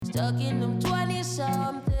Stuck in them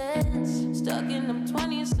 20-somethings. Stuck in them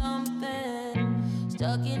 20-somethings.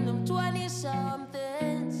 Stuck in them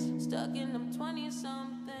 20-somethings. Stuck in them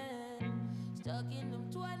 20-somethings. Stuck in them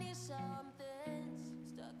 20-somethings.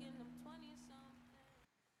 Stuck in them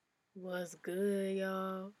 20-somethings. What's good,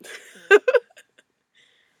 y'all?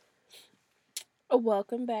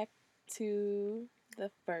 Welcome back to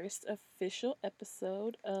the first official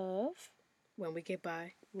episode of When we get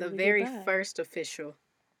by. When The We very Get By. first official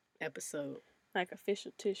episode. Like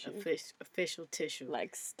official tissue. Official tissue.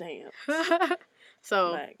 Like stamps.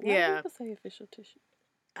 So, Like, why yeah. people say official tissue?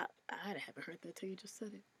 I haven't heard that till you just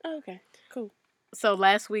said it. Oh, okay, cool. So,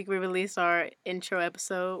 last week we released our intro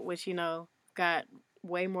episode, which, got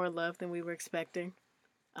way more love than we were expecting.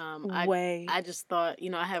 I just thought,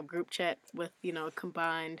 I have group chat with,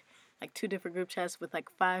 combined, like 2 different group chats with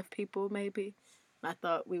like 5 people maybe. I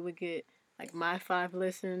thought we would get like my 5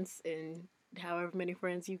 listens and however many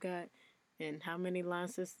friends you got and how many line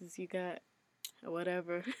sisters you got or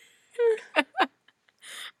whatever.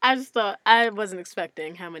 I just thought I wasn't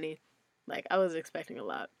expecting how many, like I was expecting a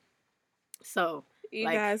lot. So you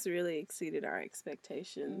guys really exceeded our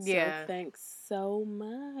expectations. Yeah. So thanks so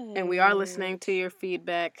much. And we are listening to your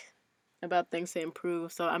feedback about things to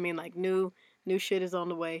improve. So I mean, like new shit is on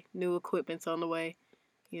the way, new equipment's on the way,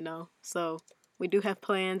 So we do have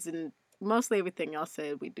plans, and mostly everything y'all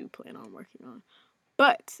said we do plan on working on.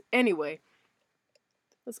 But anyway,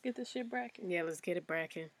 let's get this shit bracking. Yeah, let's get it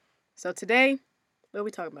bracking. So today, what are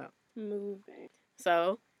we talking about? Moving.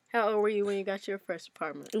 So, how old were you when you got your first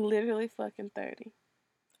apartment? Literally fucking 30.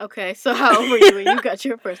 Okay, so how old were you when you got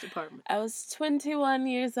your first apartment? I was 21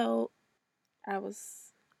 years old. I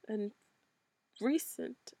was a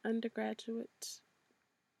recent undergraduate.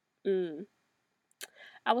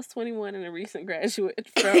 I was 21 and a recent graduate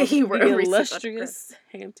from the illustrious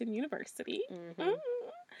Hampton University.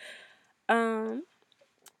 Mm-hmm.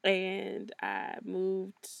 And I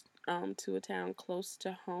moved to a town close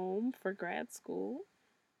to home for grad school.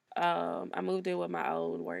 I moved in with my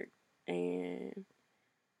old work. And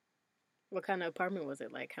what kind of apartment was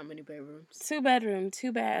it? Like, how many bedrooms? 2 bedroom,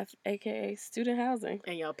 2 bath, aka student housing.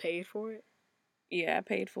 And y'all paid for it? Yeah, I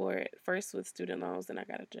paid for it first with student loans, then I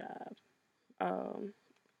got a job.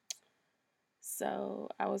 So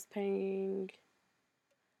I was paying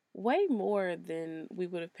way more than we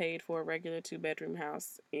would have paid for a regular 2-bedroom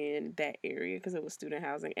house in that area because it was student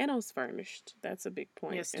housing and it was furnished. That's a big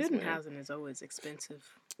point. Yeah, student housing is always expensive.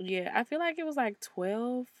 Yeah, I feel like it was like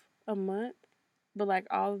 $12 a month, but like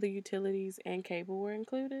all of the utilities and cable were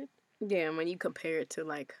included. Yeah, and when you compare it to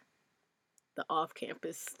like the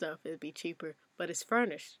off-campus stuff, it'd be cheaper, but it's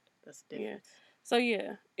furnished. That's the difference. Yeah. So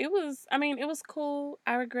yeah, it was cool.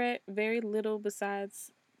 I regret very little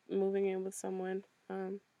besides moving in with someone.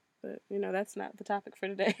 But that's not the topic for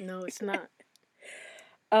today. No, it's not.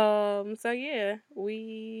 So yeah,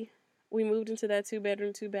 we moved into that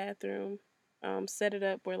 2-bedroom, 2-bathroom. Set it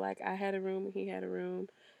up where like I had a room and he had a room,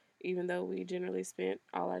 even though we generally spent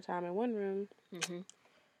all our time in one room. Mm-hmm.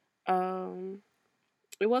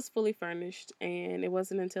 It was fully furnished, and it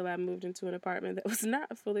wasn't until I moved into an apartment that was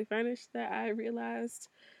not fully furnished that I realized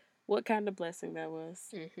what kind of blessing that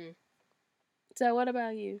was. Mm-hmm. So what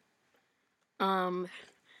about you? I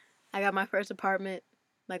got my first apartment,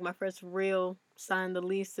 like my first real signed the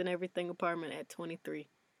lease and everything apartment at 23.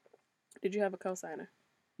 Did you have a cosigner?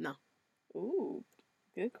 No. Ooh,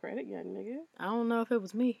 good credit, young nigga. I don't know if it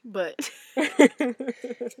was me, but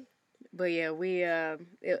but yeah, we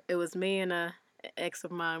it was me and a ex of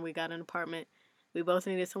mine. We got an apartment. We both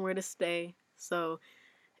needed somewhere to stay, so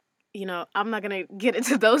I'm not gonna get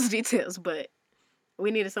into those details, but we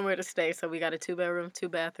needed somewhere to stay, so we got a 2-bedroom,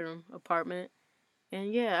 2-bathroom apartment.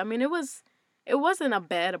 And yeah, I mean, it wasn't a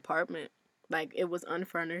bad apartment. Like, it was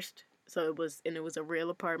unfurnished, so it was a real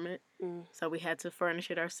apartment. So we had to furnish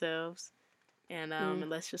it ourselves. And and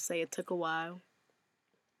let's just say it took a while.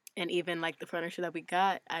 And even like the furniture that we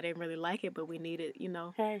got, I didn't really like it, but we needed,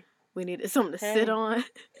 we needed something to sit on.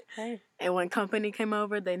 And when company came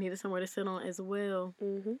over, they needed somewhere to sit on as well.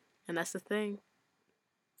 Mm-hmm. And that's the thing.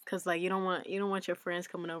 Cause like you don't want your friends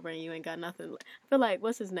coming over and you ain't got nothing. I feel like,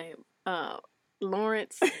 what's his name?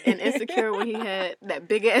 Lawrence in Insecure when he had that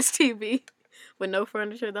big ass TV with no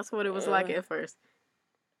furniture. That's what it was like at first.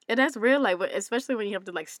 And that's real, like, especially when you have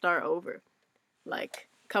to like start over, like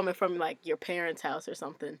coming from like your parents' house or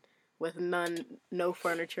something with no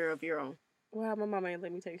furniture of your own. Wow, my mama ain't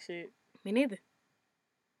let me take shit. Me neither.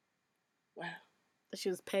 Wow. She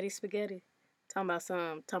was petty spaghetti. Talking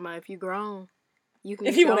about if you grown. You can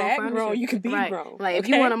if you want to act grown, you can be grown. Like, if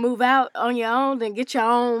you want to move out on your own, then get your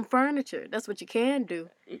own furniture. That's what you can do.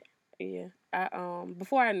 Yeah.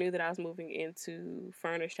 Before I knew that I was moving into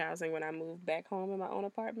furnished housing, when I moved back home in my own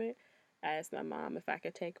apartment, I asked my mom if I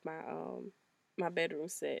could take my bedroom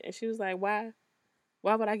set, and she was like, "Why?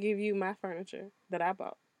 Why would I give you my furniture that I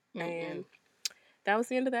bought?" Mm-mm. And that was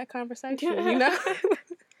the end of that conversation. You know.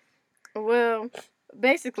 Well,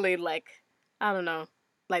 basically, like, I don't know,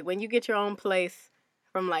 like when you get your own place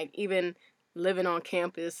from like even living on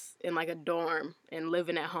campus in like a dorm and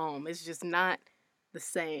living at home, it's just not the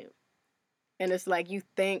same. And it's like you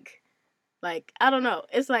think, like, I don't know,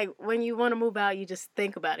 it's like when you want to move out, you just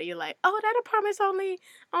think about it. You're like, oh, that apartment's only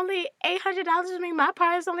 $800. I mean, my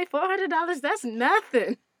apartment's only $400. That's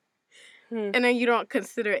nothing. Hmm. And then you don't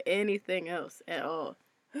consider anything else at all.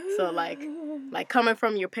 So like coming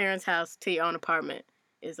from your parents' house to your own apartment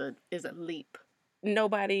is a leap.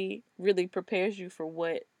 Nobody really prepares you for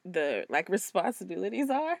what the like responsibilities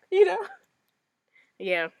are. You know.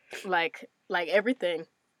 Yeah, like everything,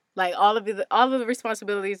 like all of the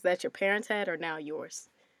responsibilities that your parents had are now yours.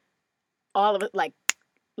 All of it, like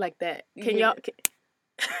that. Can Yeah.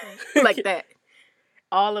 y'all like that?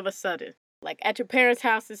 All of a sudden, like at your parents'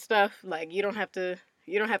 house and stuff, like you don't have to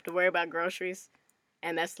worry about groceries,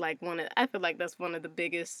 and that's like I feel like that's one of the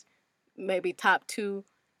biggest, maybe top two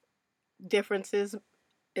differences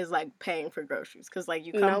is like paying for groceries because like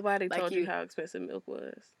you come Nobody like told you you how expensive milk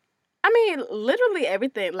was. I mean literally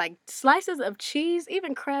everything like slices of cheese,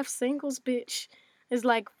 even Kraft singles, bitch, is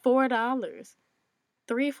like $4, $3,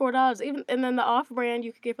 $4, even, and then the off brand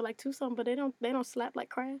you could get for like two something, but they don't slap like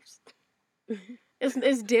Crafts.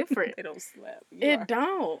 It's different. They don't slap. You It are.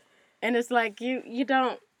 don't. And it's like you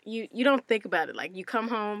don't think about it. Like you come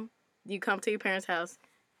home, you come to your parents' house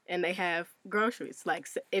and they have groceries. Like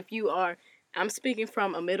if you are I'm speaking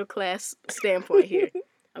from a middle class standpoint here.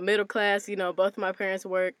 A middle class, both of my parents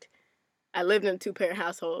worked. I lived in a two-parent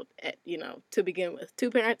household to begin with. Two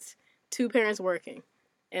parents working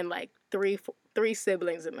and like three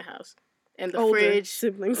siblings in the house. And the Older fridge,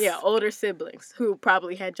 siblings. yeah, older siblings who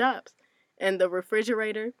probably had jobs. And the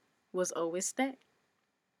refrigerator was always stacked.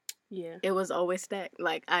 Yeah. It was always stacked.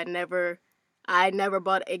 Like I never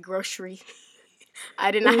bought a grocery.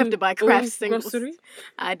 I did not have to buy Kraft singles. Grocery.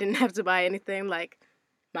 I didn't have to buy anything. Like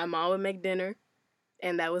my mom would make dinner,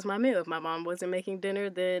 and that was my meal. If my mom wasn't making dinner,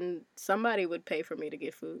 then somebody would pay for me to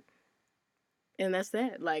get food, and that's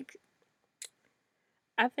that. Like,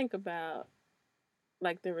 I think about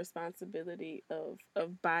like the responsibility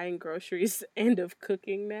of buying groceries and of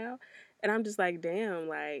cooking now, and I'm just like, damn,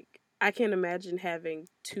 like I can't imagine having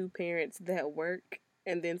two parents that work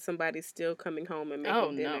and then somebody still coming home and oh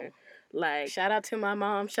making no! dinner. Like, Shout out to my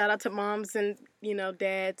mom. Shout out to moms and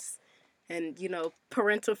dads and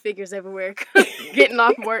parental figures everywhere getting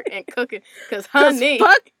off work and cooking. Cause cause honey,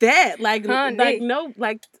 fuck that. Like honey. no,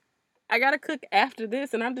 like I gotta cook after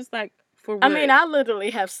this, and I'm just like, for I what? mean, I literally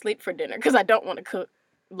have sleep for dinner because I don't want to cook.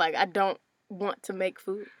 Like, I don't want to make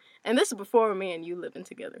food. And this is before me and you living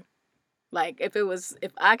together. Like, if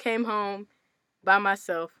I came home by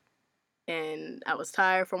myself and I was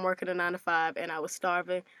tired from working a 9 to 5 and I was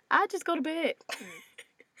starving, I'd just go to bed.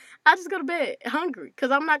 I just go to bed hungry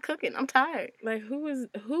because I'm not cooking. I'm tired. Like who's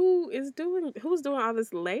doing all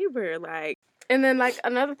this labor? Like, And then, like,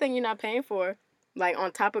 another thing you're not paying for, like,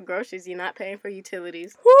 on top of groceries, you're not paying for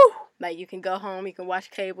utilities. whew, Like, you can go home, you can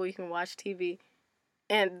watch cable, you can watch TV.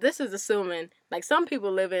 And this is assuming, like, some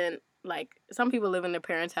people live in their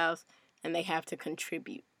parents' house and they have to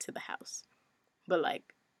contribute to the house. But, like,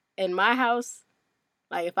 in my house,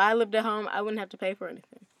 like, if I lived at home, I wouldn't have to pay for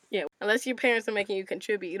anything. Yeah. Unless your parents are making you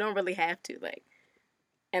contribute, you don't really have to. Like,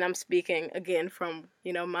 and I'm speaking, again, from,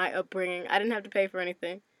 my upbringing. I didn't have to pay for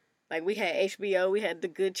anything. Like, we had HBO, we had the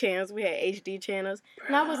good channels, we had HD channels,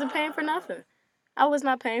 and I wasn't paying for nothing. I was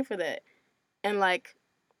not paying for that. And, like,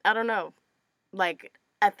 I don't know. Like,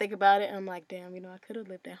 I think about it and I'm like, damn, I could have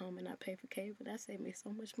lived at home and not paid for cable. That saved me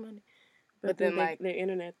so much money. but Then, then like, their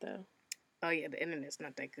internet though. oh yeah, the internet's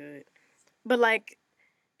not that good. But, like,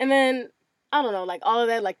 and then, I don't know, like, all of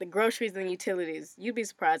that, like, the groceries and utilities, you'd be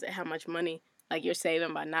surprised at how much money, like, you're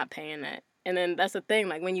saving by not paying that. And then that's the thing,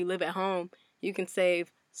 like, when you live at home, you can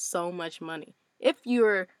save so much money. If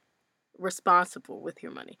you're responsible with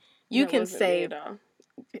your money, you That can wasn't me save, at all.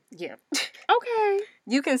 yeah, Okay.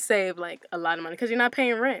 you can save, like, a lot of money because you're not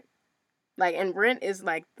paying rent. Like, and rent is,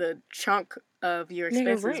 like, the chunk of your Nigga,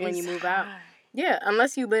 expenses rent when you is move out. high. Yeah,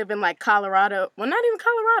 unless you live in, like, Colorado. Well, not even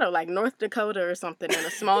Colorado, like North Dakota or something, in a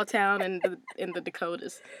small town in the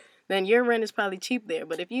Dakotas. Then your rent is probably cheap there.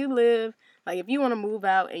 But if you want to move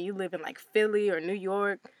out and you live in, like, Philly or New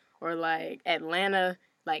York or, like, Atlanta,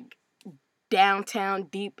 like, downtown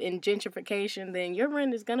deep in gentrification, then your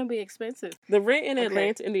rent is gonna be expensive. The rent in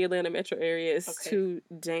Okay. in the Atlanta metro area is Okay. too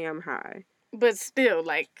damn high. But still,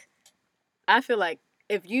 like, I feel like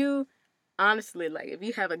if you honestly, like, if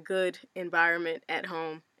you have a good environment at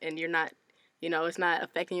home and you're not, it's not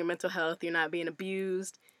affecting your mental health, you're not being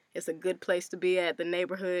abused, it's a good place to be at, the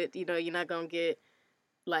neighborhood, you're not gonna get,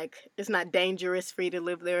 like, it's not dangerous for you to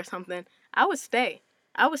live there or something, I would stay.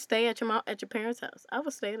 I would stay at your parents' house. I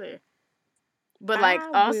would stay there. But, like,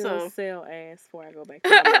 I will also, sell ass before I go back to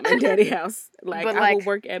my mom and daddy house. Like, but, I will like,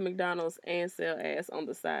 work at McDonald's and sell ass on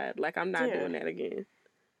the side. Like, I'm not yeah. doing that again.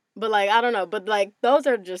 But, like, I don't know. But, like, those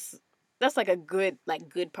are just, that's, like, a good, like,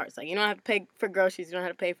 good parts. Like, you don't have to pay for groceries. You don't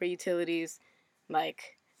have to pay for utilities.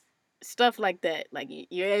 Like, stuff like that. Like,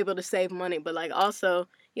 you're able to save money. But, like, also,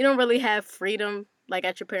 you don't really have freedom, like,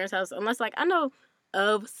 at your parents' house. Unless, like, I know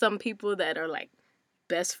of some people that are, like,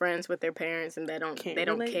 best friends with their parents and Can't they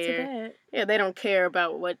don't relate to care. that. Yeah, they don't care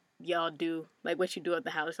about what y'all do, like what you do at the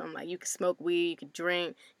house. I'm like, you can smoke weed, you can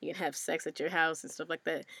drink, you can have sex at your house and stuff like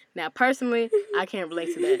that. Now, personally, I can't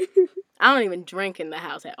relate to that. I don't even drink in the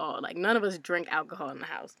house at all. Like, none of us drink alcohol in the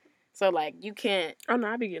house. So, like, you can't. Oh no,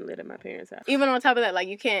 I be getting lit at my parents' house. Even on top of that, like,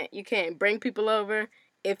 you can't bring people over.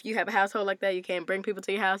 If you have a household like that, you can't bring people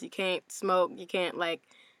to your house. You can't smoke. You can't, like,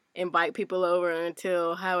 invite people over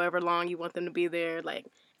until however long you want them to be there. Like,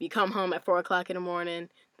 you come home at 4 o'clock in the morning,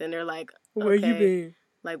 then they're like, Where you okay, been?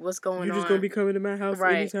 like, what's going You on? just gonna be coming to my house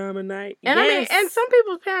Right. any time of night? And yes. I mean, and some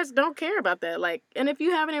people's parents don't care about that. Like, and if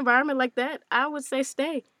you have an environment like that, I would say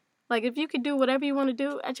stay. Like, if you could do whatever you want to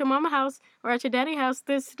do at your mama house or at your daddy house,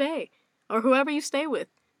 then stay. Or whoever you stay with.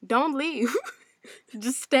 Don't leave.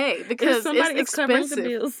 Just stay, because if somebody it's is covering the expensive.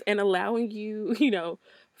 bills and allowing you,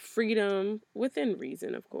 freedom within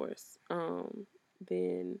reason, of course,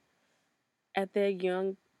 then at that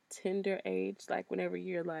young, tender age, like whenever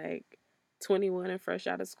you're like 21 and fresh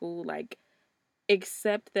out of school, like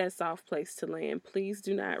accept that soft place to land. Please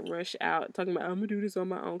do not rush out talking about I'm gonna do this on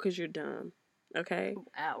my own because you're dumb. Okay.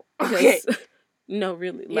 Ow. Because Okay. no,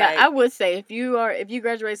 really. Yeah, Like, I would say if you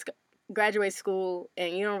graduate school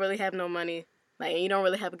and you don't really have no money, like, and you don't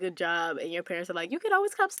really have a good job, and your parents are like, you could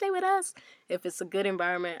always come stay with us. If it's a good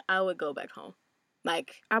environment, I would go back home.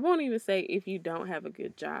 Like, I won't even say if you don't have a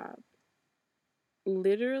good job.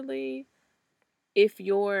 Literally, if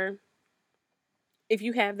you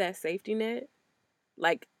have that safety net,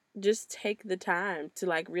 like, just take the time to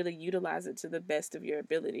like really utilize it to the best of your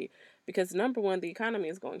ability, because number one, the economy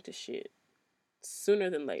is going to shit sooner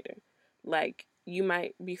than later. Like, you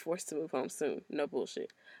might be forced to move home soon. No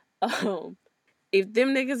bullshit. If them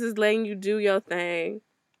niggas is letting you do your thing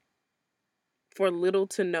for little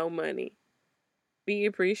to no money, be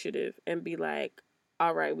appreciative and be like,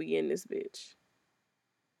 all right, we in this bitch.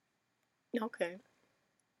 okay.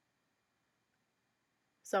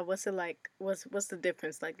 So what's it like? What's the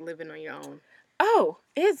difference, like, living on your own? Oh,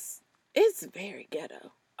 it's very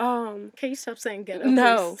ghetto. Can you stop saying ghetto,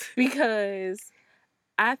 No, please? because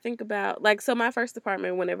I think about, like, so my first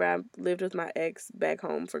apartment, whenever I lived with my ex back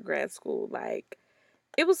home for grad school, like,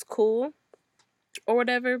 it was cool or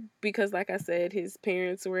whatever, because like I said, his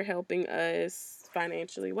parents were helping us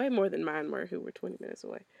financially way more than mine were, who were 20 minutes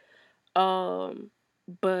away.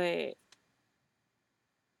 But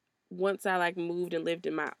once I like moved and lived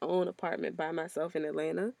in my own apartment by myself in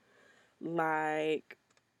Atlanta, like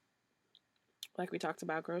we talked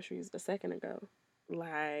about groceries a second ago,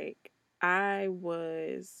 like, I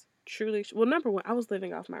was truly, well, number one, I was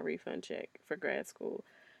living off my refund check for grad school.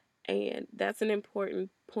 And that's an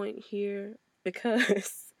important point here,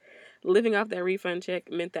 because living off that refund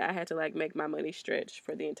check meant that I had to like make my money stretch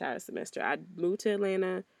for the entire semester. I moved to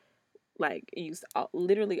Atlanta, like, used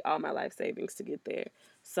literally all my life savings to get there.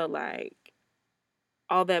 So like,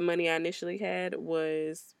 all that money I initially had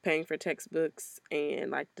was paying for textbooks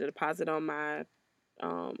and like the deposit on my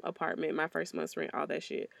apartment, my first month's rent, all that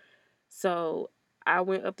shit. So I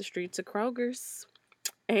went up the street to Kroger's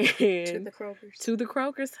and to the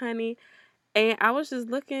Kroger's, honey. And I was just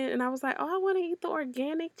looking and I was like, oh, I want to eat the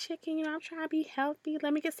organic chicken. I'm trying to be healthy.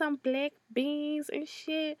 Let me get some black beans and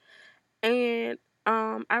shit. And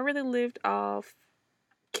I really lived off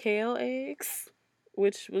kale eggs,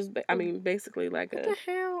 which was, basically like What the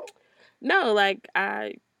hell? no, like,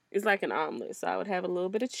 it's like an omelet. So I would have a little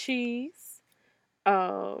bit of cheese,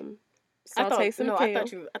 saute some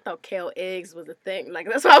kale. I thought kale eggs was a thing. Like,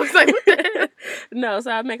 that's why I was like, what the hell? No,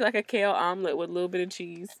 so I'd make like a kale omelet with a little bit of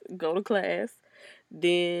cheese, go to class.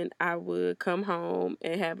 Then I would come home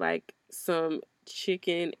and have like some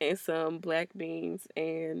chicken and some black beans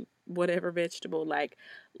and whatever vegetable. Like,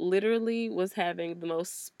 literally was having the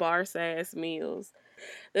most sparse ass meals.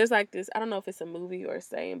 There's like this, I don't know if it's a movie or a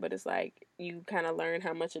saying, but it's like you kind of learn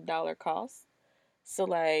how much a dollar costs. So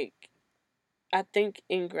like I think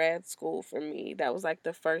in grad school for me, that was like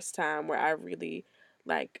the first time where I really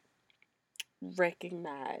like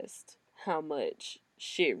recognized how much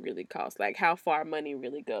shit really costs, like how far money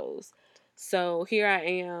really goes. So here I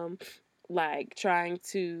am, like trying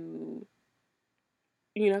to,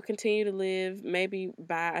 continue to live, maybe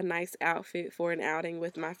buy a nice outfit for an outing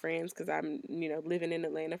with my friends because I'm, living in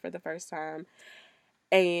Atlanta for the first time,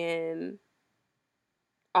 and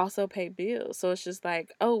also pay bills. So it's just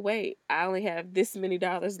like, oh, wait, I only have this many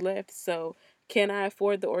dollars left. So can I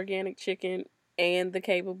afford the organic chicken and the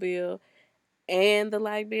cable bill and the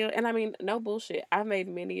light bill? And I mean, no bullshit. I've made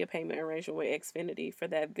many a payment arrangement with Xfinity for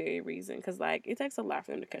that very reason. Because, like, it takes a lot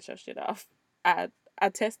for them to cut your shit off. I I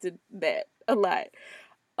tested that a lot.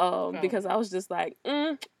 Oh Because no. I was just like,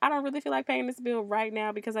 I don't really feel like paying this bill right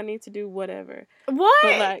now because I need to do whatever. But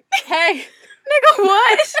What? like, hey, Nigga,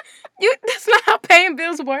 what? That's not how paying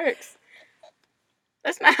bills works.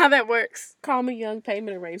 That's not how that works. call me young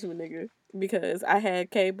payment arrangement nigga because I had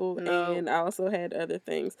cable No. and I also had other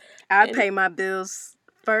things. I And pay my bills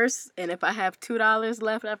first, and if I have $2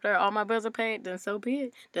 left after all my bills are paid, then so be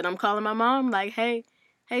it. Then I'm calling my mom like, hey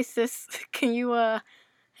sis, can you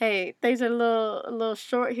hey, things are a little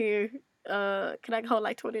short here. Can I hold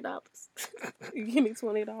like $20? give me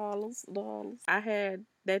 $20. I had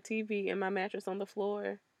that TV and my mattress on the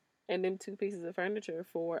floor and them two pieces of furniture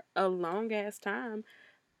for a long ass time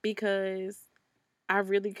because I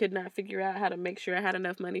really could not figure out how to make sure I had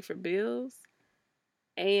enough money for bills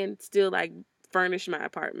and still like furnish my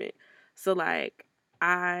apartment. So like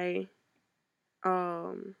I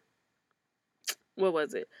um what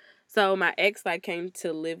was it? So my ex like came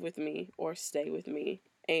to live with me or stay with me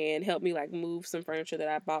and help me like move some furniture that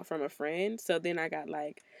I bought from a friend. So then I got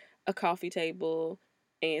like a coffee table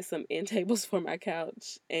and some end tables for my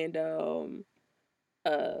couch and a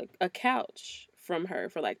couch from her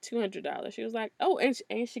for like $200. She was like, "Oh,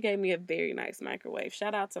 and she gave me a very nice microwave.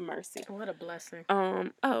 Shout out to Mercy." What a blessing.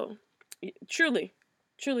 Oh, truly,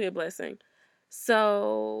 truly a blessing.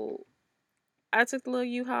 So I took the little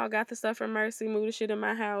U-Haul, got the stuff from Mercy, moved the shit in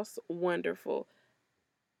my house. Wonderful.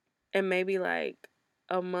 And maybe like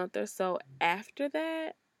a month or so after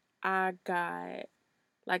that, I got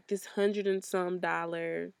like this hundred and some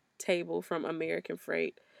dollar table from American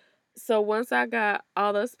Freight. So once I got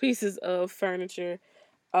all those pieces of furniture,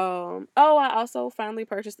 I also finally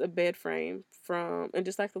purchased a bed frame from, and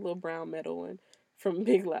just like the little brown metal one from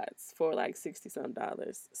Big Lots for like 60 some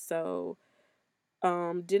dollars. So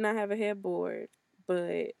did not have a headboard,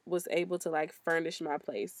 but was able to like furnish my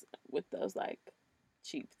place with those like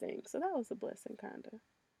cheap things. So that was a blessing, kind of.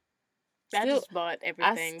 I Still, just bought I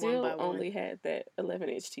everything one still by one. only had that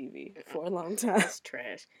 11-inch TV for a long time. That's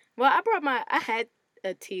trash. Well, I had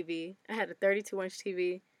a TV. I had a 32-inch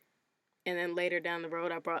TV, and then later down the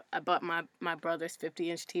road, I bought my brother's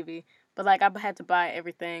 50-inch TV. But like I had to buy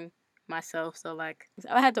everything myself, so like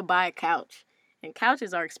I had to buy a couch, and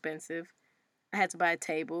couches are expensive. I had to buy a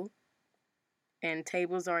table, and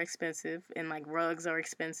tables are expensive, and like rugs are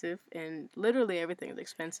expensive, and literally everything is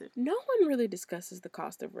expensive. No one really discusses the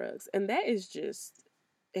cost of rugs, and that is just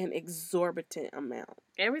an exorbitant amount.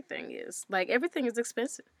 Everything is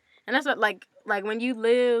expensive, and that's what like when you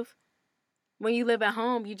live at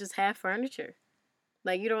home, you just have furniture.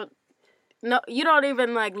 Like you don't no you don't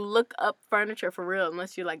even like look up furniture for real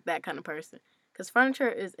unless you're like that kind of person. Cuz furniture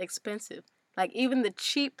is expensive. Like even the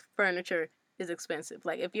cheap furniture is expensive.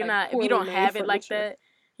 Like Like if you poorly don't made have it like furniture. that,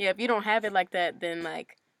 yeah, if you don't have it like that, then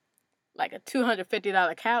like a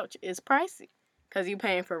 $250 couch is pricey. Cuz you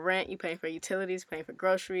paying for rent, you paying for utilities, paying for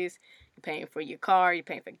groceries, you paying for your car, you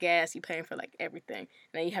paying for gas, you paying for like everything. And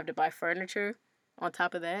then you have to buy furniture on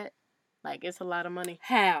top of that. Like it's a lot of money.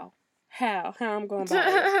 How? How I'm going to buy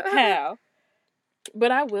it? How?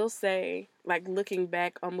 But I will say, like looking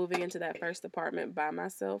back on moving into that first apartment by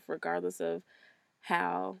myself, regardless of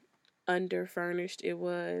how underfurnished it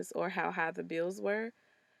was or how high the bills were,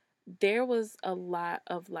 there was a lot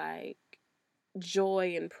of like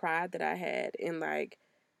joy and pride that I had in like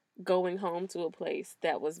going home to a place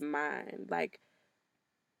that was mine. Like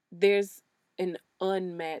there's an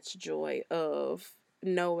unmatched joy of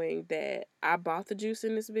knowing that I bought the juice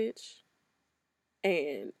in this bitch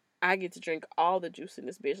and I get to drink all the juice in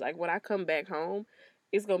this bitch. Like when I come back home,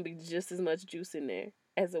 it's gonna be just as much juice in there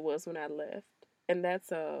as it was when I left. And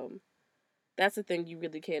that's a thing you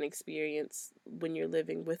really can't experience when you're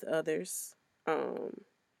living with others.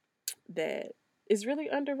 That is really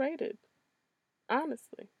underrated.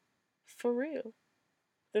 Honestly. For real.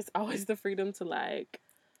 There's always the freedom to like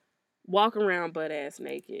walk around butt ass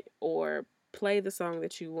naked or play the song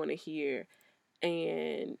that you want to hear,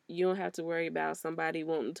 and you don't have to worry about somebody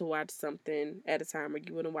wanting to watch something at a time or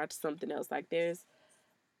you want to watch something else. Like there's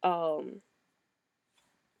um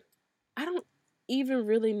I don't even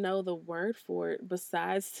really know the word for it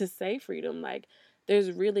besides to say freedom. Like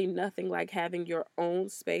there's really nothing like having your own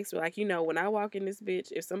space. Like, you know, when I walk in this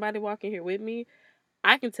bitch, if somebody walk in here with me,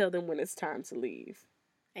 I can tell them when it's time to leave.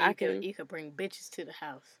 And I can, you could bring bitches to the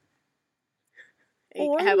house. And you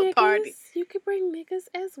or can have a party. niggas. You could bring niggas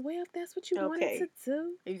as well if that's what you wanted Okay. to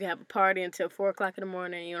do. You can have a party until 4 o'clock in the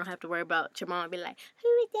morning. You don't have to worry about your mom be like, "Who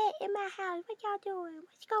is that in my house? What y'all doing?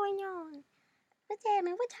 What's going on? What's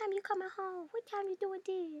happening? What time you coming home? What time you doing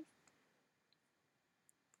this?"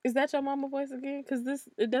 Is that your mama voice again? Because this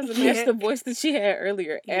it doesn't match Yeah. the voice that she had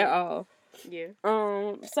earlier at Yeah. all. Yeah.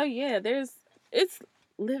 So yeah, it's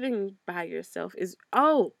living by yourself is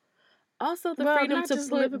also the Well, freedom not to just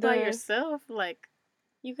put living by the yourself. Like,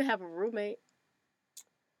 you could have a roommate.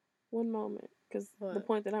 one moment, because the What?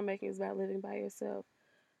 point that I'm making is about living by yourself.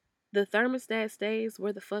 The thermostat stays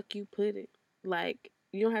where the fuck you put it. Like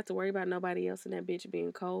you don't have to worry about nobody else in that bitch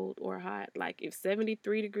being cold or hot. Like if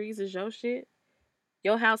 73 degrees is your shit,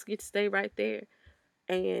 your house gets to stay right there.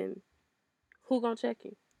 And who gonna check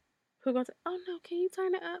you? Who gonna say, "Oh no, can you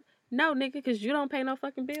turn it up?" No, nigga, because you don't pay no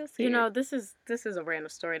fucking bills You here. know, this is a random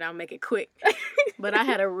story, and I'll make it quick. But I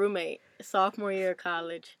had a roommate sophomore year of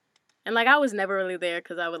college, and like I was never really there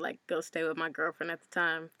because I would like go stay with my girlfriend at the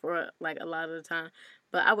time for like a lot of the time.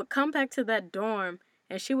 But I would come back to that dorm,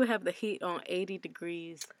 and she would have the heat on 80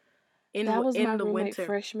 degrees That was my in the roommate winter.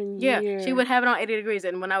 freshman Yeah, year. she would have it on 80 degrees,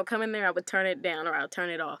 and when I would come in there, I would turn it down or I would turn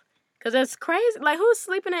it off. Cause it's crazy. Like who's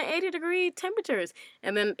sleeping at 80-degree temperatures?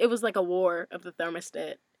 And then it was like a war of the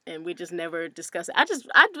thermostat, and we just never discussed it.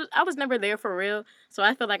 I was never there for real, so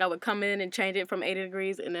I felt like I would come in and change it from 80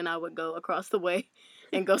 degrees, and then I would go across the way,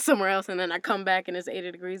 and go somewhere else, and then I come back and it's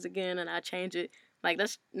 80 degrees again, and I change it. Like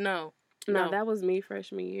that's no, No, no. that was me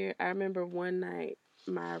freshman year. I remember one night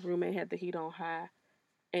my roommate had the heat on high,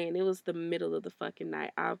 and it was the middle of the fucking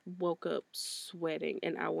night. I woke up sweating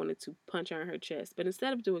and I wanted to punch her in her chest. But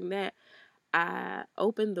instead of doing that, I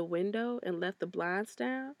opened the window and left the blinds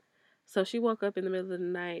down. So she woke up in the middle of the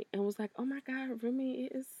night and was like, "Oh my God, Rumi,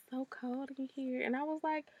 it is so cold in here." And I was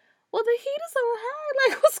like, "Well, the heat is on high.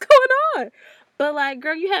 Like, what's going on?" But like,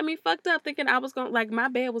 girl, you had me fucked up thinking I was going like my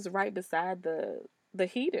bed was right beside the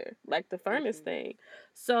heater, like the furnace Mm-hmm. thing.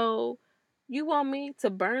 So you want me to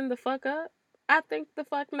burn the fuck up? I think the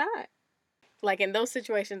fuck not. Like in those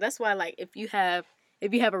situations, that's why like if you have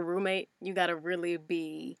a roommate, you gotta really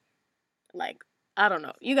be like I don't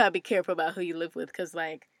know, you gotta be careful about who you live with, cause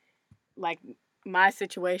like my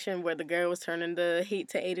situation where the girl was turning the heat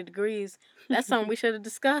to 80 degrees, that's something we should have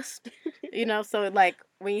discussed. You know, so like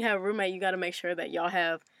when you have a roommate, you got to make sure that y'all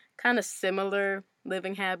have kind of similar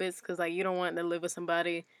living habits, because like you don't want to live with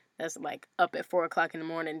somebody that's like up at 4 o'clock in the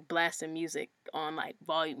morning blasting music on like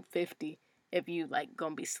volume 50 if you like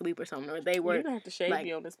gonna be asleep or something, or they You were don't have to shade like,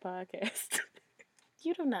 me on this podcast.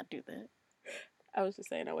 you do not do that. I was just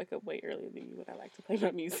saying I wake up way earlier than you and I like to play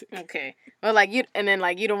my music. Okay. Well, like you, and then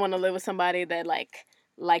like you don't want to live with somebody that like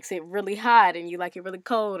likes it really hot and you like it really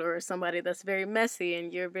cold, or somebody that's very messy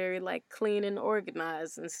and you're very like clean and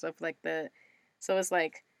organized and stuff like that. So it's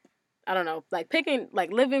like I don't know, like picking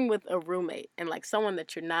like living with a roommate and like someone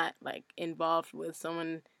that you're not like involved with,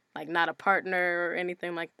 someone like not a partner or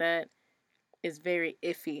anything like that is very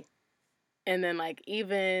iffy. And then like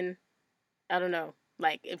even I don't know.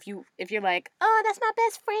 Like if you're like, oh, that's my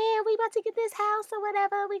best friend. We about to get this house or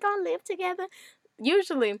whatever. We gonna live together.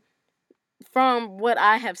 Usually, from what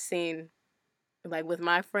I have seen, like with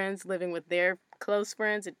my friends living with their close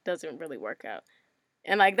friends, it doesn't really work out.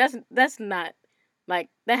 And like that's not like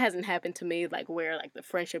that hasn't happened to me. Like where like the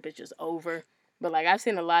friendship is just over. But like I've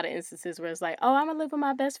seen a lot of instances where it's like, oh, I'm gonna live with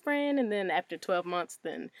my best friend, and then after 12 months,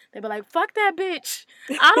 then they be like, fuck that bitch.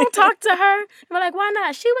 I don't talk to her. And we're like, why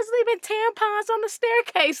not? She was leaving tampons on the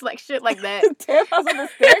staircase, like shit like that. Tampons on the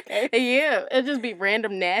staircase. Yeah, it just be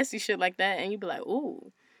random nasty shit like that, and you'd be like,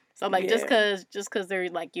 ooh. So like Yeah. just cause they're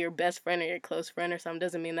like your best friend or your close friend or something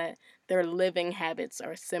doesn't mean that their living habits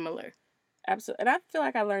are similar. Absolutely. And I feel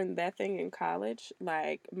like I learned that thing in college.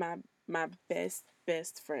 Like my best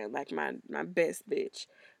friend, like my best bitch,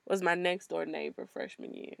 was my next door neighbor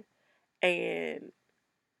freshman year. And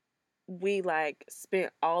we like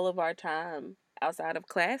spent all of our time outside of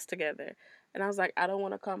class together. And I was like, I don't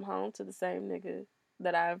want to come home to the same nigga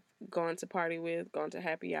that I've gone to party with, gone to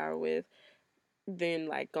happy hour with, then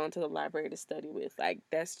like gone to the library to study with. Like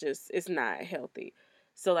that's just it's not healthy.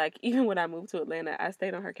 So like even when I moved to Atlanta, I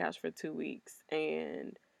stayed on her couch for 2 weeks,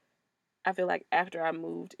 and I feel like after I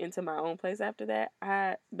moved into my own place after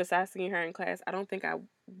that, besides seeing her in class, I don't think I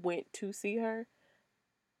went to see her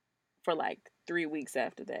for like 3 weeks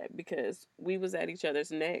after that because we was at each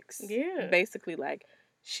other's necks. Yeah. Basically, like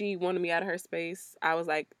she wanted me out of her space. I was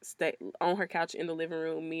like stay on her couch in the living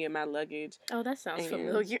room, me and my luggage. Oh, that sounds And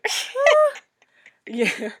familiar.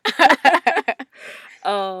 yeah.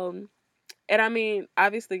 um and I mean,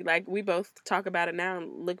 obviously, like we both talk about it now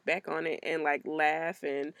and look back on it and like laugh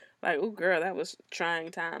and like, oh girl, that was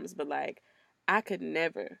trying times. But like, I could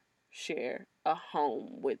never share a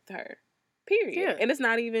home with her. Period. Yeah. And it's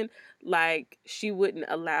not even like she wouldn't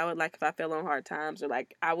allow it. Like if I fell on hard times, or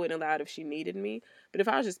like I wouldn't allow it if she needed me. But if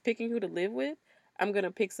I was just picking who to live with, I'm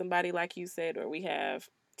gonna pick somebody like you said, where we have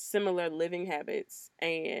similar living habits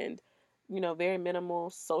and very minimal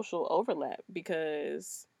social overlap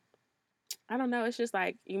because I don't know. It's just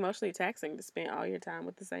like emotionally taxing to spend all your time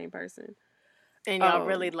with the same person. And y'all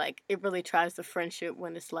really like it really tries the friendship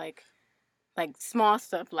when it's like small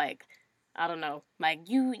stuff like I don't know, like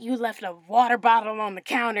you left a water bottle on the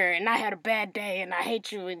counter and I had a bad day and I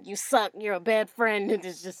hate you and you suck, you're a bad friend, and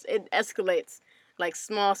it escalates like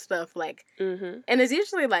small stuff like Mm-hmm. and it's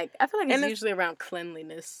usually like I feel like And it's usually around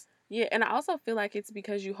cleanliness. Yeah, and I also feel like it's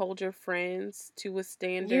because you hold your friends to a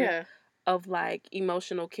standard Yeah. of like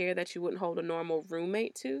emotional care that you wouldn't hold a normal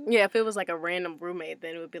roommate to. Yeah, if it was like a random roommate,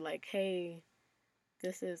 then it would be like, hey,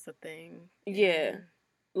 this is the thing. Yeah.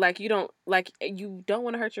 Like you don't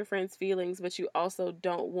want to hurt your friends' feelings, but you also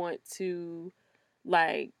don't want to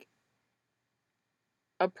like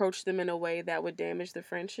approach them in a way that would damage the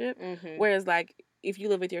friendship. Mm-hmm. Whereas like if you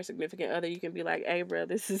live with your significant other, you can be like, "Hey, bro,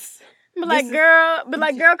 this is." Be like, girl,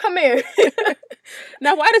 come here.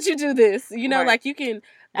 Now, why did you do this? Right. Like you can.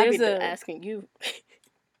 I'd be asking you.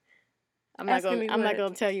 I'm not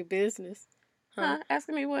gonna tell you business. Huh?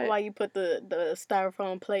 Asking me what? Why you put the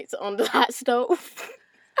styrofoam plates on the hot stove?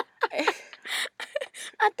 I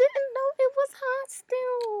didn't know it was hot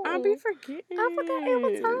still. I'll be forgetting. I forgot it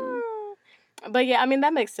was hot. But yeah, I mean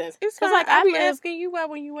that makes sense. It's because like I'll be asking you why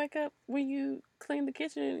when you wake up, when you clean the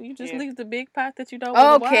kitchen, you just leave the big pot that you don't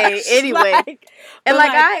want to wash. Okay, anyway,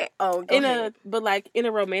 but like in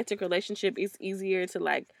a romantic relationship, it's easier to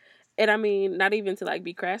like, and I mean not even to like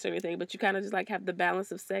be crass or anything, but you kind of just like have the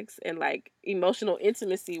balance of sex and like emotional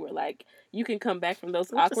intimacy where like you can come back from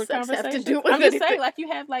those awkward conversations. I'm just saying, like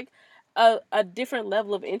you have like a different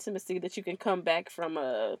level of intimacy that you can come back from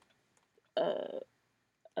a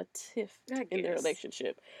tiff in the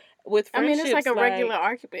relationship. With friendships, I mean, it's like a regular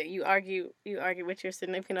argument. You argue with your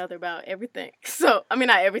significant other about everything. So, I mean,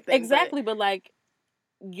 not everything. Exactly, but like,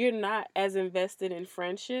 you're not as invested in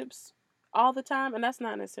friendships all the time, and that's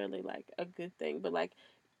not necessarily like a good thing. But like,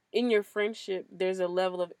 in your friendship, there's a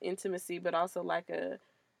level of intimacy, but also like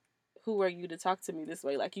who are you to talk to me this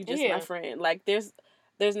way? Like, you just my friend. Like, there's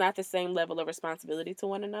not the same level of responsibility to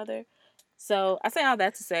one another. So I say all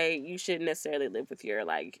that to say you shouldn't necessarily live with your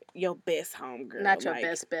best homegirl. Not your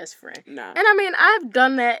best friend. Nah. And I mean, I've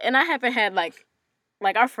done that, and I haven't had like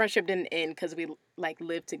our friendship didn't end because we like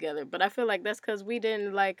lived together. But I feel like that's because we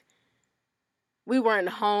didn't we weren't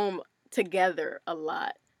home together a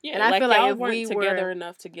lot. Yeah, and I feel like if weren't we together were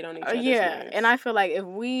enough to get on each other's nerves. And I feel like if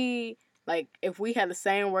we had the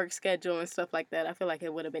same work schedule and stuff like that, I feel like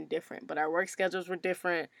it would have been different. But our work schedules were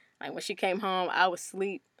different. Like when she came home, I was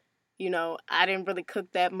asleep. I didn't really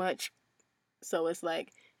cook that much. So it's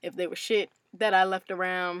like, if there was shit that I left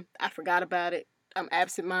around, I forgot about it. I'm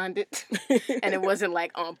absent-minded. And it wasn't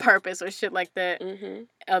like on purpose or shit like that. Mm-hmm.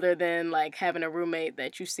 Other than like having a roommate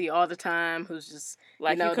that you see all the time who's just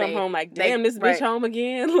like, you come home like, damn, this bitch home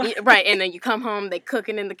again. Right. And then you come home, they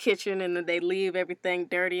cooking in the kitchen, and then they leave everything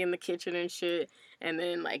dirty in the kitchen and shit. And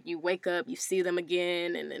then like you wake up, you see them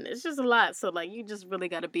again, and then it's just a lot. So like you just really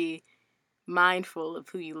got to be mindful of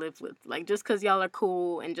who you live with. Like, just because y'all are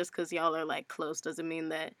cool and just because y'all are like close doesn't mean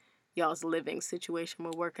that y'all's living situation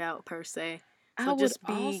will work out per se. So just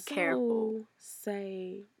be careful.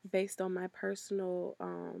 Say, based on my personal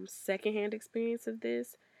secondhand experience of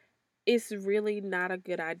this, it's really not a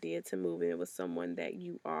good idea to move in with someone that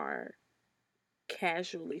you are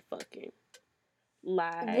casually fucking.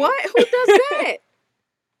 Like, what? Who does that?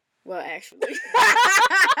 Well, actually.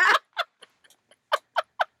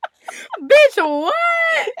 Bitch, what?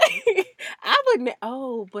 I wouldn't.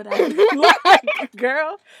 Oh, but I like,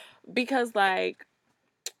 girl, because like,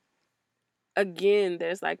 again,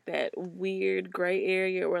 there's like that weird gray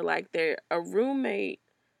area where like they're a roommate,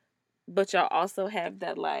 but y'all also have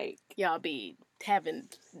that like y'all be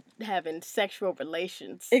having sexual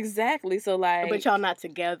relations. Exactly. So like, but y'all not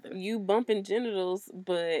together. You bumping genitals,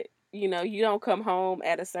 but you don't come home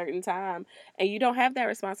at a certain time, and you don't have that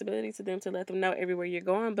responsibility to them to let them know everywhere you're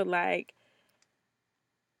going. But like,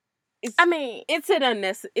 I mean, it's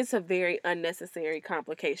a very unnecessary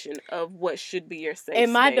complication of what should be your safe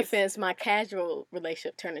in my space. defense, my casual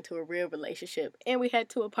relationship turned into a real relationship, and we had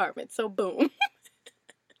 2 apartments. So boom,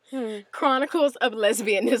 Chronicles of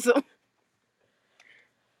Lesbianism.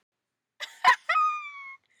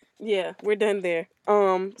 Yeah, we're done there.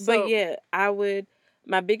 But So yeah,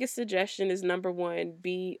 my biggest suggestion is number one,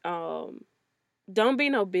 don't be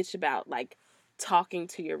no bitch about like talking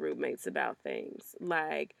to your roommates about things.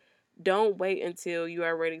 Like, don't wait until you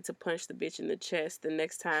are ready to punch the bitch in the chest the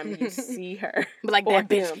next time you see her. but like or that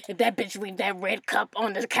bitch, him. if that bitch leave that red cup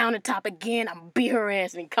on the countertop again, I'm gonna beat her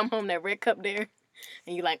ass. And you come home, that red cup there,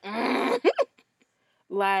 and you like,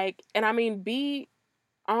 Like, and I mean, be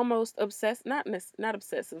almost obsessed, not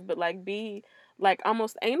obsessive, but like be like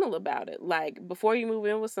almost anal about it. Like, before you move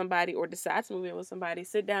in with somebody or decide to move in with somebody,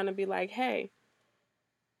 sit down and be like, hey,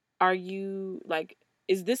 are you like,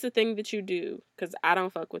 is this a thing that you do? Because I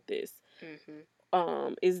don't fuck with this.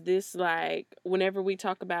 Is this like, whenever we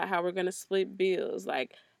talk about how we're gonna split bills,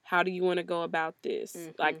 like, how do you want to go about this?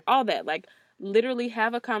 Like, all that, like, literally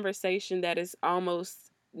have a conversation that is almost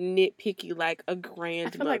nitpicky, like a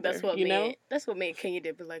grandmother. I feel like that's what know? That's what me and Kenya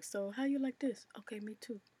did. But like, so how you like this? Okay, me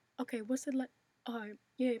too. Okay, what's it like? All right,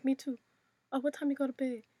 yeah, me too. Oh, what time you go to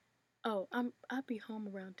bed? Oh, I'll be home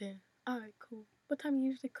around then. All right, cool. What time you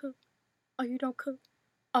usually cook? Oh, you don't cook?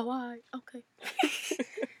 Oh, all right, okay.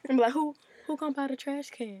 I'm like, who gonna buy the trash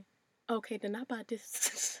can? Okay, then I buy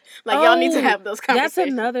this. Like, y'all need to have those conversations.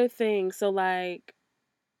 That's another thing. So like,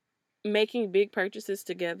 making big purchases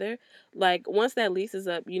together, like once that lease is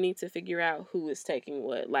up, you need to figure out who is taking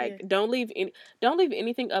what. Like, don't leave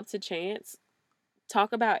anything up to chance.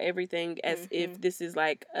 Talk about everything as if this is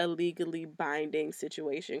like a legally binding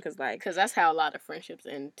situation, because that's how a lot of friendships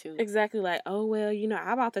end too. Exactly. Like, oh well,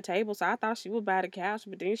 I bought the table, so I thought she would buy the couch,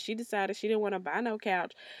 but then she decided she didn't want to buy no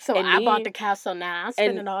couch, so I bought the couch, so now I'm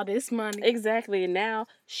spending all this money. Exactly. And now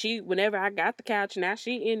whenever I got the couch, now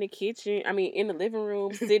she in the kitchen, in the living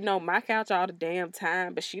room, sitting on my couch all the damn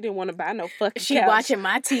time, but she didn't want to buy no fucking she couch. Watching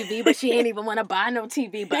my TV, but she ain't even want to buy no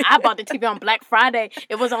TV. But I bought the TV on Black Friday.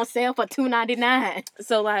 It was on sale for $2.99.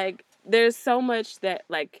 So like, there's so much that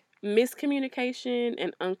like miscommunication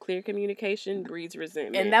and unclear communication breeds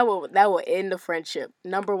resentment, and that will end the friendship.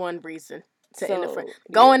 Number one reason to end the friendship.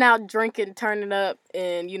 Going out drinking, turning up,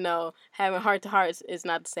 and having heart to hearts is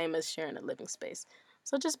not the same as sharing a living space.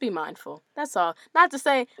 So just be mindful. That's all. Not to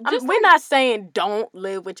say we're not saying don't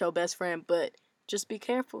live with your best friend, but just be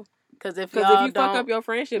careful. Because if you fuck up your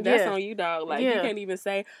friendship, that's on you, dog. Like, you can't even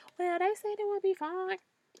say, well, they said it would be fine.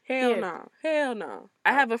 Hell no. Hell no.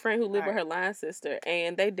 I have a friend who lived with her line sister,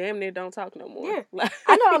 and they damn near don't talk no more. Yeah.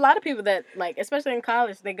 I know a lot of people that, like, especially in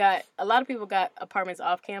college, a lot of people got apartments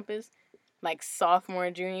off campus, like sophomore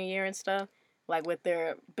and junior year and stuff, like with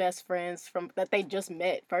their best friends that they just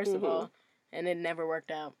met, first of all, and it never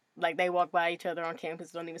worked out. Like, they walk by each other on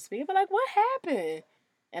campus, don't even speak, but like, what happened?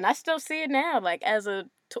 And I still see it now, like,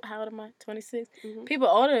 how old am I? 26? People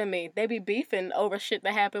older than me, they be beefing over shit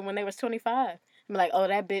that happened when they was 25. I'm like, oh,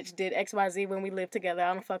 that bitch did XYZ when we lived together.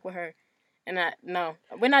 I don't fuck with her. And no,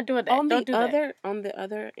 we're not doing that. Don't do that. On the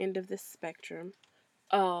other end of the spectrum,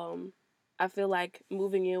 I feel like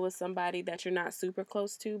moving in with somebody that you're not super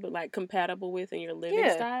close to, but like compatible with in your living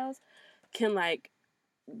styles, can like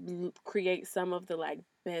create some of the like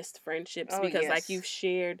best friendships, because like you've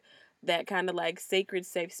shared that kind of like sacred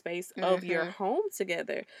safe space of your home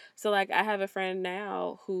together. So like, I have a friend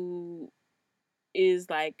now who is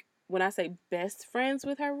like, when I say best friends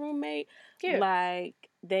with her roommate, like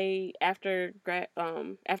they after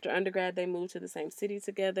undergrad they moved to the same city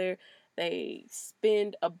together. They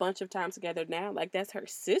spend a bunch of time together now. Like, that's her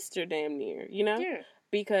sister damn near,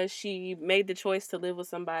 because she made the choice to live with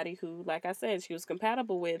somebody who, like I said, she was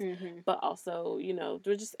compatible with, but also,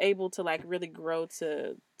 they're just able to like really grow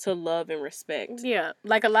to love and respect. Yeah,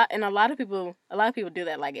 like a lot of people do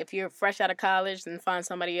that. Like, if you're fresh out of college, then find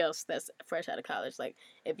somebody else that's fresh out of college. Like,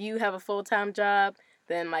 if you have a full-time job,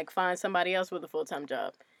 then like find somebody else with a full-time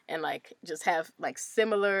job, and like just have like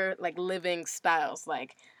similar like living styles.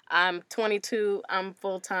 Like, I'm 22, I'm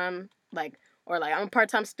full-time, like, or like I'm a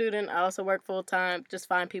part-time student, I also work full-time. Just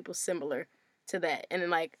find people similar to that. And then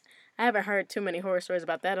like, I haven't heard too many horror stories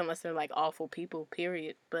about that unless they're like awful people,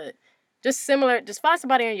 period. But just similar, just find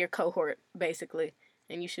somebody in your cohort, basically,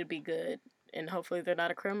 and you should be good. And hopefully they're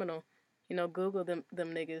not a criminal. Google them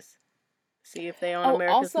niggas. See if they on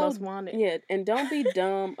America's Most Wanted. Yeah, and don't be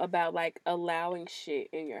dumb about like allowing shit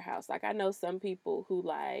in your house. Like, I know some people who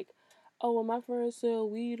like, oh, well, my friends sell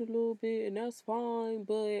weed a little bit, and that's fine,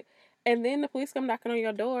 but. And then the police come knocking on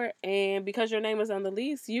your door, and because your name is on the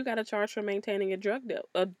lease, you got to charge for maintaining a drug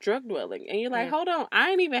dwelling. And you're like, Yeah. hold on, I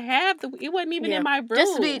ain't even have it wasn't even in Yeah. my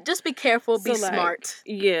room. Just be careful, So be like, smart.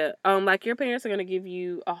 yeah, like your parents are gonna give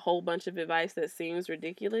you a whole bunch of advice that seems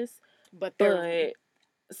ridiculous, But they're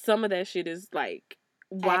but some of that shit is like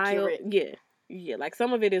wild. accurate. Yeah, yeah, like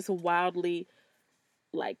some of it is wildly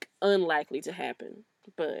like unlikely to happen,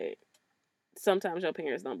 but sometimes your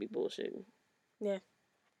parents don't be bullshitting. Yeah.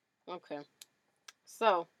 Okay.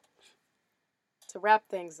 So, to wrap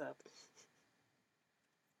things up,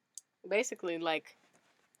 basically, like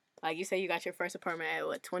you said, you got your first apartment at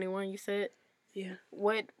what, 21? You said. Yeah,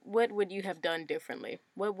 What would you have done differently?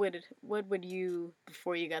 What would you,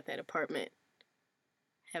 before you got that apartment,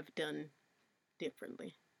 have done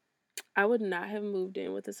differently? I would not have moved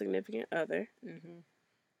in with a significant other.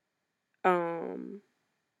 Mm-hmm. Um,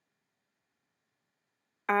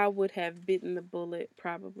 I would have bitten the bullet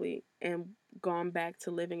probably and gone back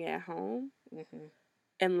to living at home. Mm-hmm.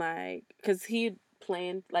 And like, because he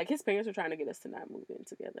planned, like, his parents were trying to get us to not move in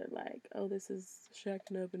together. Like, oh, this is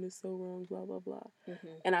shacking up and it's so wrong, blah, blah, blah. Mm-hmm.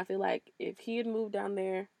 And I feel like if he had moved down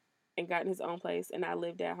there and gotten his own place and I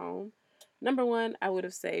lived at home, number one, I would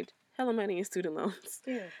have saved hella money in student loans.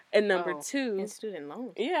 Yeah. And number Oh, two, in student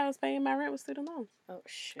loans. yeah, I was paying my rent with student loans. Oh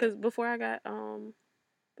shit. Because before I got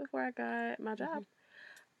my job.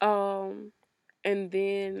 And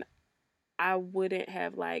then I wouldn't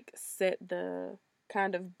have like set the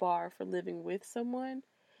kind of bar for living with someone.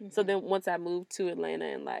 Mm-hmm. So then once I moved to Atlanta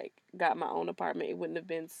and like got my own apartment, it wouldn't have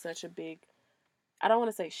been such a big, I don't want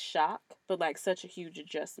to say shock, but like such a huge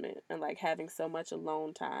adjustment and like having so much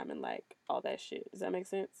alone time and like all that shit. Does that make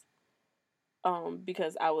sense?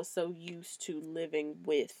 Because I was so used to living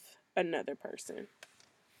with another person.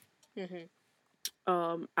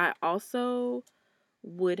 Mm-hmm. I also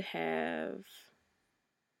would have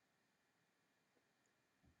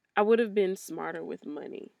I would have been smarter with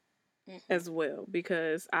money as well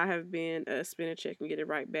because I have been a spend a check and get it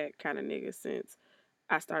right back kind of nigga since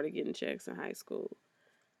I started getting checks in high school.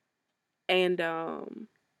 And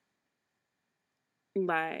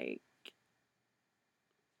like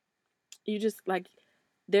you just like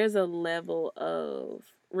there's a level of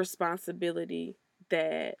responsibility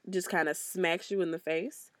that just kind of smacks you in the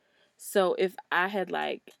face. So if I had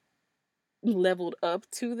like leveled up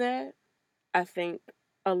to that, I think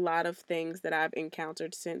a lot of things that I've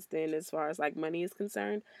encountered since then, as far as like money is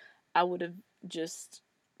concerned, I would have just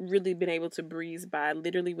really been able to breeze by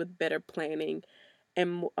literally with better planning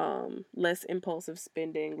and less impulsive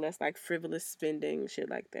spending, less like frivolous spending, shit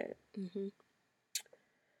like that. Mm-hmm.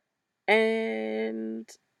 And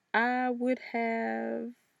I would have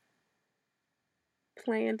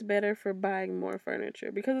planned better for buying more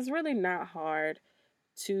furniture because it's really not hard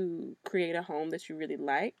to create a home that you really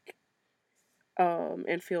like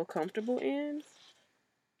and feel comfortable in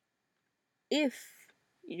if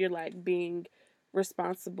you're like being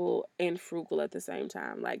responsible and frugal at the same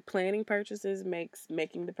time. Like planning purchases makes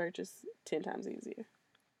making the purchase 10 times easier.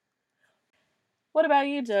 What about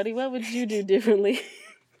you, Jody? What would you do differently?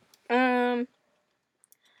 Um.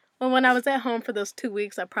 Well, when I was at home for those 2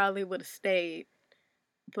 weeks, I probably would have stayed,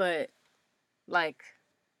 but like,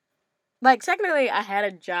 technically, I had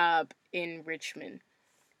a job in Richmond,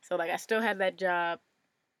 so like I still had that job.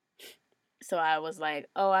 So I was like,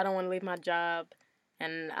 oh, I don't want to leave my job,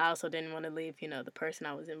 and I also didn't want to leave, the person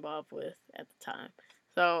I was involved with at the time.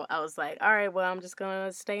 So I was like, all right, well, I'm just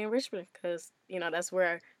gonna stay in Richmond because that's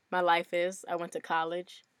where my life is. I went to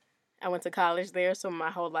college. I went to college there, so my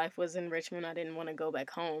whole life was in Richmond. I didn't want to go back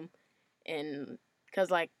home, and because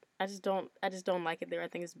like I just don't like it there. I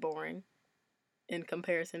think it's boring in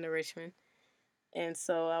comparison to Richmond, and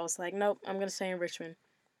so I was like, nope, I'm gonna stay in Richmond.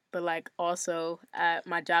 But like also,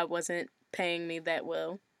 my job wasn't paying me that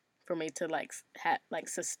well for me to like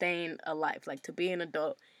sustain a life, like to be an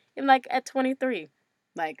adult. And like at 23,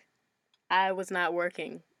 like I was not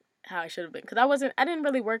working how I should have been because I didn't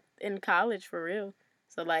really work in college for real.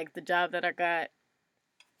 So like the job that I got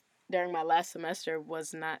during my last semester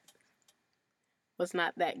was not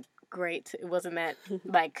that great. It wasn't that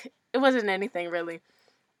like it wasn't anything really.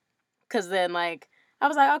 Cause then like I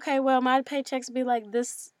was like, okay, well my paychecks be like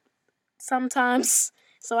this sometimes,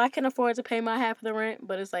 so I can afford to pay my half of the rent.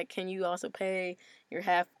 But it's like, can you also pay your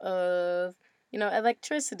half of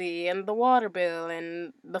electricity and the water bill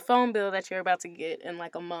and the phone bill that you're about to get in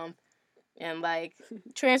like a month? And like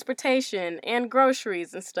transportation and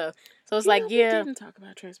groceries and stuff. So it's like, We yeah. didn't talk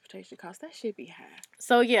about transportation costs. That should be high.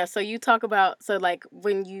 So yeah, so you talk about, so like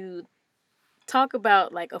when you talk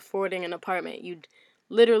about like affording an apartment, you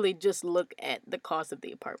literally just look at the cost of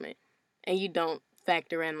the apartment, and you don't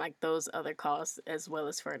factor in like those other costs as well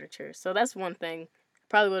as furniture. So that's one thing I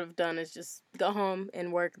probably would have done, is just go home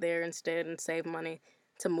and work there instead and save money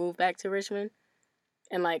to move back to Richmond.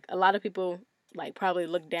 And like a lot of people like probably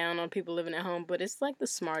look down on people living at home, but it's like the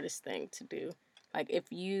smartest thing to do. Like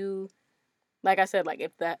if you, like I said, like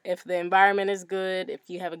if the environment is good, if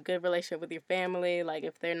you have a good relationship with your family, like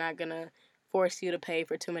if they're not gonna force you to pay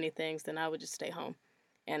for too many things, then I would just stay home.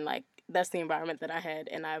 And like that's the environment that I had,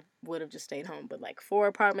 and I would have just stayed home. But like 4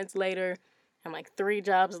 apartments later, and like 3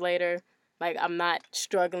 jobs later, like I'm not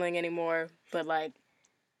struggling anymore. But like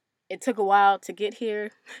it took a while to get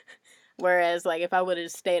here. Whereas like if I would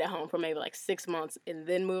have stayed at home for maybe like 6 months and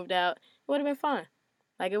then moved out, it would have been fine.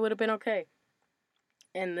 Like it would have been okay.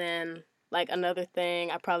 And then like another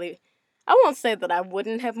thing, I won't say that I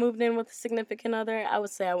wouldn't have moved in with a significant other. I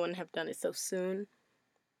would say I wouldn't have done it so soon.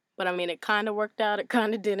 But I mean, it kind of worked out. It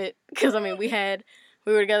kind of didn't, because I mean, we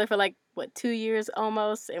were together for like what 2 years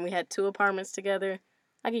almost, and we had 2 apartments together,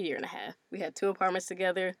 like a year and a half. We had 2 apartments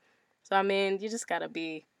together. So I mean, you just gotta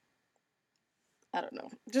be, I don't know,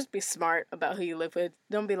 just be smart about who you live with.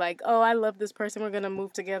 Don't be like, oh, I love this person, we're gonna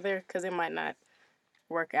move together, because it might not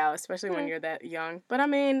work out, especially when Yeah. you're that young. But I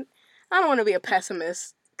mean, I don't want to be a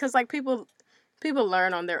pessimist, because like people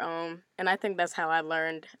learn on their own, and I think that's how I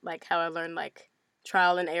learned like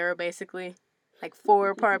trial and error basically. Like 4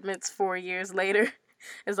 apartments, 4 years later,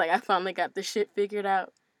 it's like I finally got the shit figured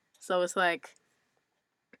out. So it's like,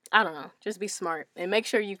 I don't know, just be smart and make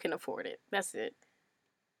sure you can afford it. That's it.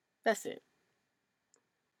 That's it.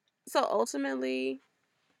 So ultimately,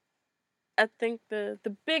 I think the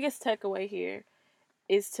biggest takeaway here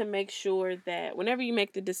is to make sure that whenever you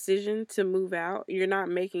make the decision to move out, you're not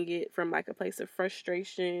making it from like a place of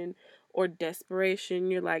frustration or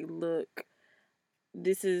desperation. You're like, look,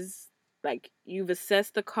 this is like you've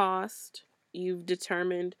assessed the cost, you've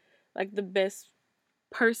determined like the best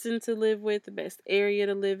person to live with, the best area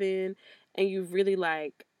to live in, and you've really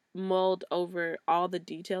like mulled over all the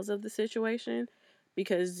details of the situation,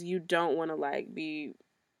 because you don't want to like be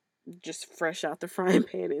just fresh out the frying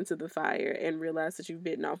pan into the fire and realize that you've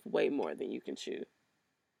bitten off way more than you can chew.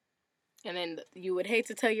 And then you would hate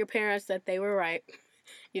to tell your parents that they were right.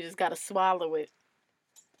 You just gotta swallow it.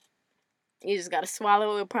 You just gotta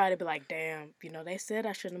swallow it with pride and be like, damn, they said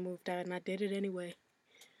I shouldn't have moved out and I did it anyway.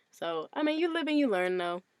 So, I mean, you live and you learn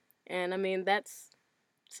though. And I mean, that's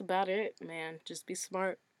about it, man. Just be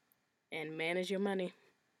smart and manage your money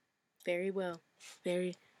very well.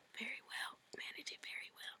 Very, very well. Manage it very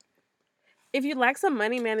well. If you'd like some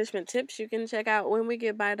money management tips, you can check out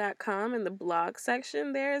whenwegetby.com in the blog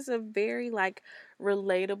section. There's a very like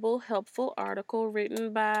relatable, helpful article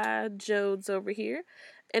written by Jodes over here.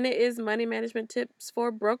 And it is money management tips for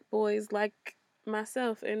broke boys like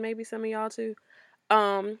myself and maybe some of y'all too.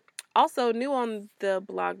 Um Also new on the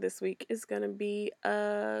blog this week is gonna be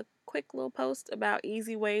a quick little post about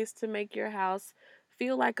easy ways to make your house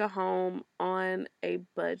feel like a home on a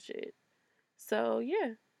budget. So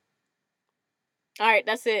yeah, All right,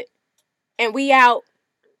 that's it. And we out.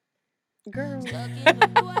 girl. Stuck in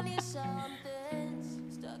them 20 something.